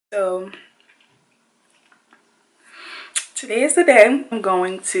So today is the day I'm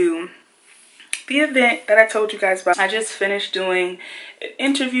going to the event that I told you guys about. I just finished doing an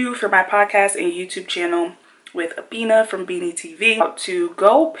interview for my podcast and YouTube channel with Abina from Beanie TV. About to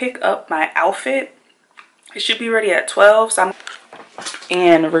go pick up my outfit. It should be ready at 12, so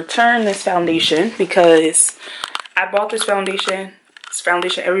and return this foundation because I bought this foundation. This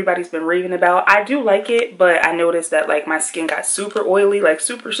foundation everybody's been raving about. I do like it, but I noticed that like my skin got super oily, like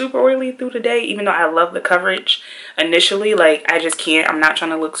super oily through the day. Even though I love the coverage initially, like I just can't. I'm not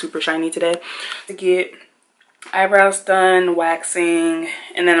trying to look super shiny today. To get eyebrows done, waxing,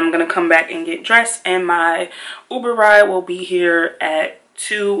 and then I'm gonna come back and get dressed, and my Uber ride will be here at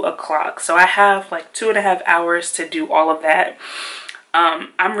 2 o'clock. So I have like 2.5 hours to do all of that.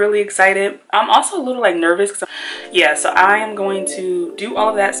 I'm really excited. I'm also a little like nervous. So I am going to do all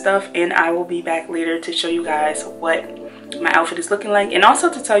of that stuff, and I will be back later to show you guys what my outfit is looking like, and also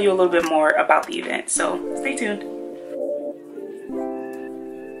to tell you a little bit more about the event. So stay tuned.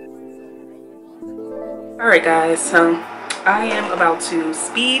 Alright guys, so I am about to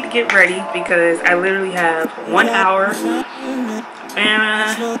speed get ready because I literally have 1 hour. And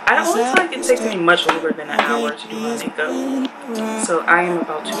I don't feel like it takes me much longer than an hour to do my makeup. So I am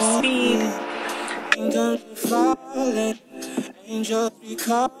about to speed.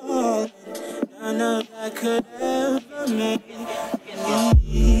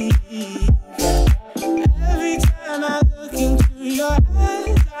 Every time I look into your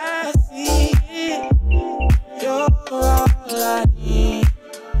eyes, I see it. You're all I need.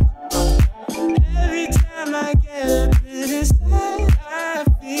 Every time I get a bit inside, I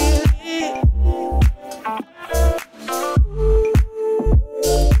feel it.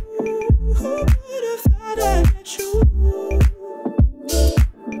 Who would have thought I'd met you?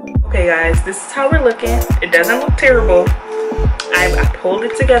 Okay guys, this is how we're looking. It doesn't look terrible. I pulled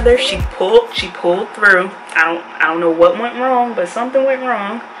it together. She pulled through. I don't know what went wrong, but something went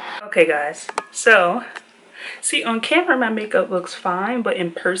wrong. Okay guys, so see, on camera my makeup looks fine, but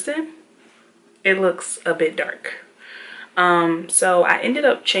in person it looks a bit dark. So I ended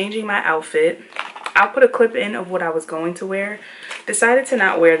up changing my outfit. I'll put a clip in of what I was going to wear. Decided to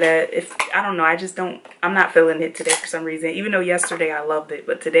not wear that. I don't know, I'm not feeling it today for some reason. Even though yesterday I loved it,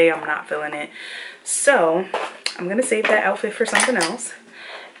 but today I'm not feeling it. So I'm gonna save that outfit for something else.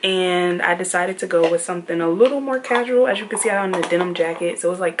 And I decided to go with something a little more casual. As you can see, I had on the denim jacket, so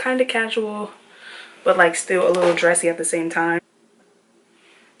it was like kind of casual, but like still a little dressy at the same time.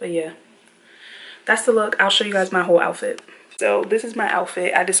 But yeah, that's the look. I'll show you guys my whole outfit. So this is my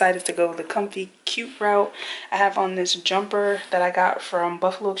outfit. I decided to go the comfy, cute route. I have on this jumper that I got from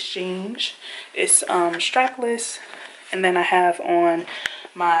Buffalo Exchange. It's strapless, and then I have on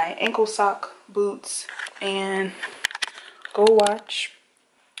my ankle sock boots and gold watch,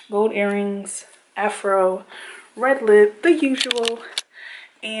 gold earrings, afro, red lip, the usual.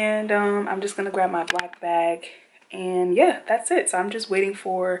 And I'm just gonna grab my black bag, and yeah, that's it. So I'm just waiting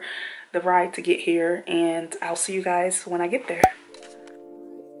for the ride to get here, and I'll see you guys when I get there.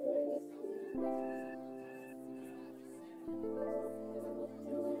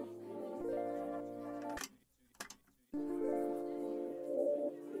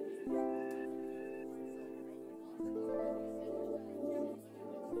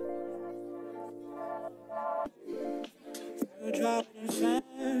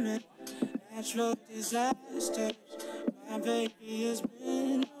 Natural disasters. My baby has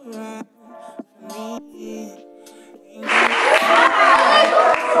been around for me.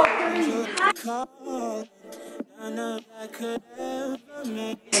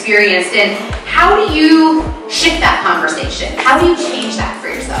 Experienced, and how do you shift that conversation? How do you change that for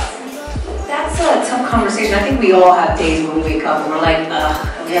yourself? That's a tough conversation. I think we all have days when we wake up and we're like,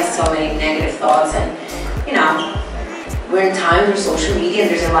 ugh, we have so many negative thoughts, and you know, we're in times of social media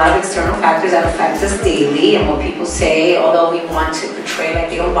and there's a lot of external factors that affect us daily, and what people say, although we want to portray like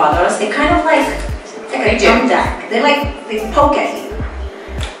they don't bother us, they kind of like a jump deck. They poke at you.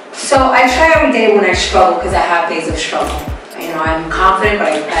 So I try every day when I struggle, because I have days of struggle. You know, I'm confident,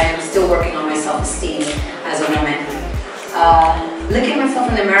 but I am still working on my self-esteem as a woman. Looking at myself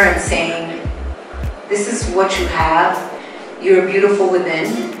in the mirror and saying, this is what you have. You're beautiful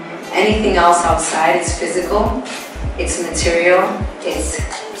within. Anything else outside is physical. It's material, it's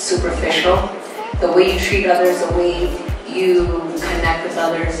superficial. The way you treat others, the way you connect with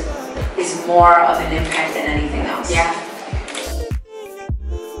others is more of an impact than anything else. Yeah.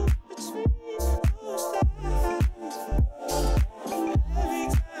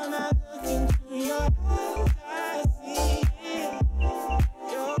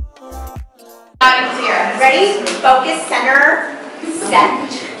 Ready? Focus, center,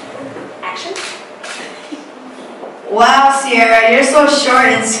 set. Wow, Sierra, you're so short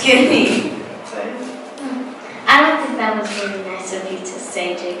and skinny. I don't think that was really nice of you to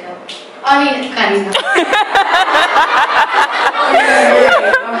say, Jacob. I mean, Karina.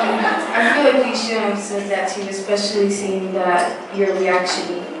 I feel like you shouldn't have said that to you, especially seeing that your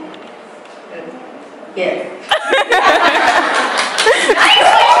reaction. Yeah. I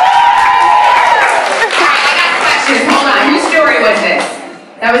got questions. Hold on. Whose story was this?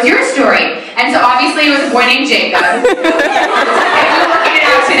 That was your story. And so obviously it was a boy named Jacob. And we're working it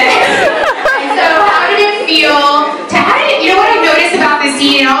out today. And so how did it feel to, you know what I've noticed about this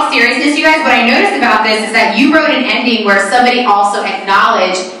scene, in all seriousness, you guys, what I noticed about this is that you wrote an ending where somebody also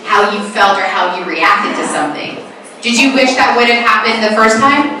acknowledged how you felt or how you reacted to something. Did you wish that would have happened the first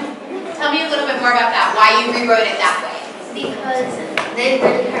time? Tell me a little bit more about that, why you rewrote it that way. Because they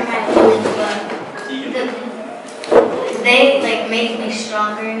really hurt my feelings, but they like made me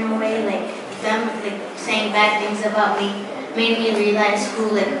stronger in a way. Like them like saying bad things about me made me realize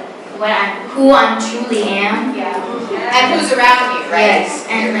who I'm truly am. Yeah. And who's around you, right? Yes,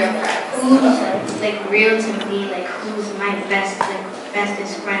 and who's like real to me, like who's my bestest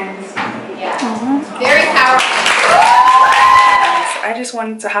friends. Yeah. Very powerful. I just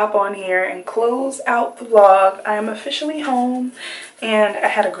wanted to hop on here and close out the vlog. I am officially home and I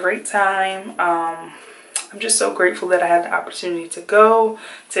had a great time. I'm just so grateful that I had the opportunity to go,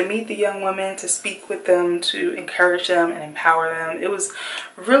 to meet the young women, to speak with them, to encourage them and empower them. It was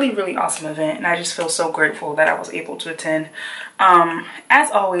a really, really awesome event and I just feel so grateful that I was able to attend. As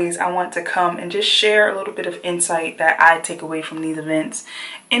always, I want to come and just share a little bit of insight that I take away from these events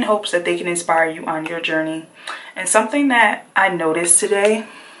in hopes that they can inspire you on your journey. And something that I noticed today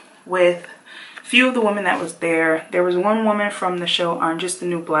with a few of the women that was there was one woman from the show Orange is the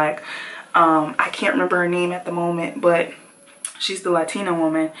New Black. I can't remember her name at the moment, but she's the Latina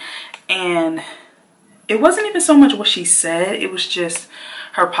woman. And it wasn't even so much what she said, it was just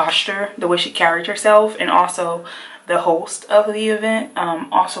her posture, the way she carried herself, and also the host of the event.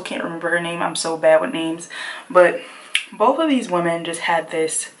 Also can't remember her name, I'm so bad with names. But both of these women just had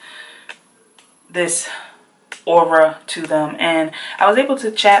this aura to them, and I was able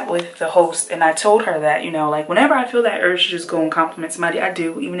to chat with the host and I told her that, you know, like whenever I feel that urge to just go and compliment somebody, I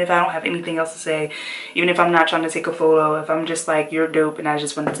do, even if I don't have anything else to say, even if I'm not trying to take a photo, if I'm just like, you're dope and I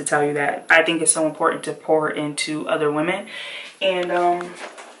just wanted to tell you that. I think it's so important to pour into other women. And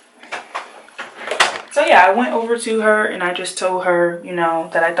so yeah, I went over to her and I just told her, you know,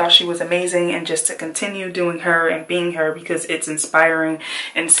 that I thought she was amazing and just to continue doing her and being her because it's inspiring.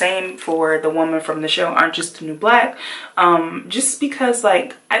 And same for the woman from the show Orange is the New Black. Just because,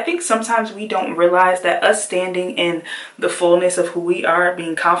 like, I think sometimes we don't realize that us standing in the fullness of who we are,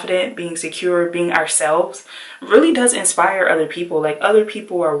 being confident, being secure, being ourselves, really does inspire other people. Like, other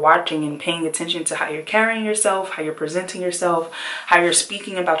people are watching and paying attention to how you're carrying yourself, how you're presenting yourself, how you're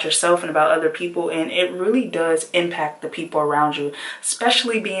speaking about yourself and about other people, and it really does impact the people around you.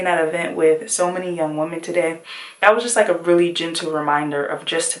 Especially being at an event with so many young women today, that was just like a really gentle reminder of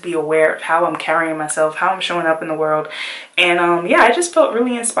just to be aware of how I'm carrying myself, how I'm showing up in the world. And yeah, I just felt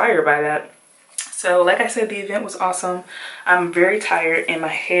really inspired by that. So like I said, the event was awesome. I'm very tired and my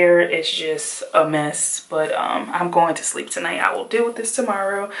hair is just a mess, but I'm going to sleep tonight. I will deal with this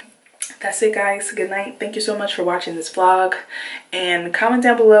tomorrow. That's it, guys. Good night. Thank you so much for watching this vlog, and comment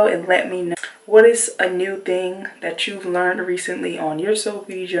down below and let me know what is a new thing that you've learned recently on your soul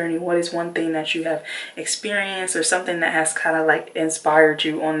beauty journey. What is one thing that you have experienced or something that has kind of like inspired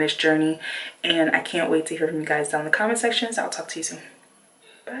you on this journey? And I can't wait to hear from you guys down in the comment sections. I'll talk to you soon.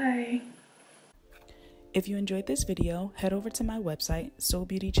 Bye. If you enjoyed this video, head over to my website,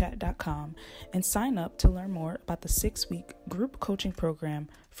 SOULBEAUTYCHAT.com, and sign up to learn more about the 6-week group coaching program,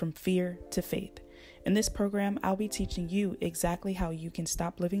 From Fear to Faith. In this program, I'll be teaching you exactly how you can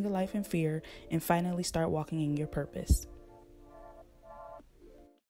stop living a life in fear and finally start walking in your purpose.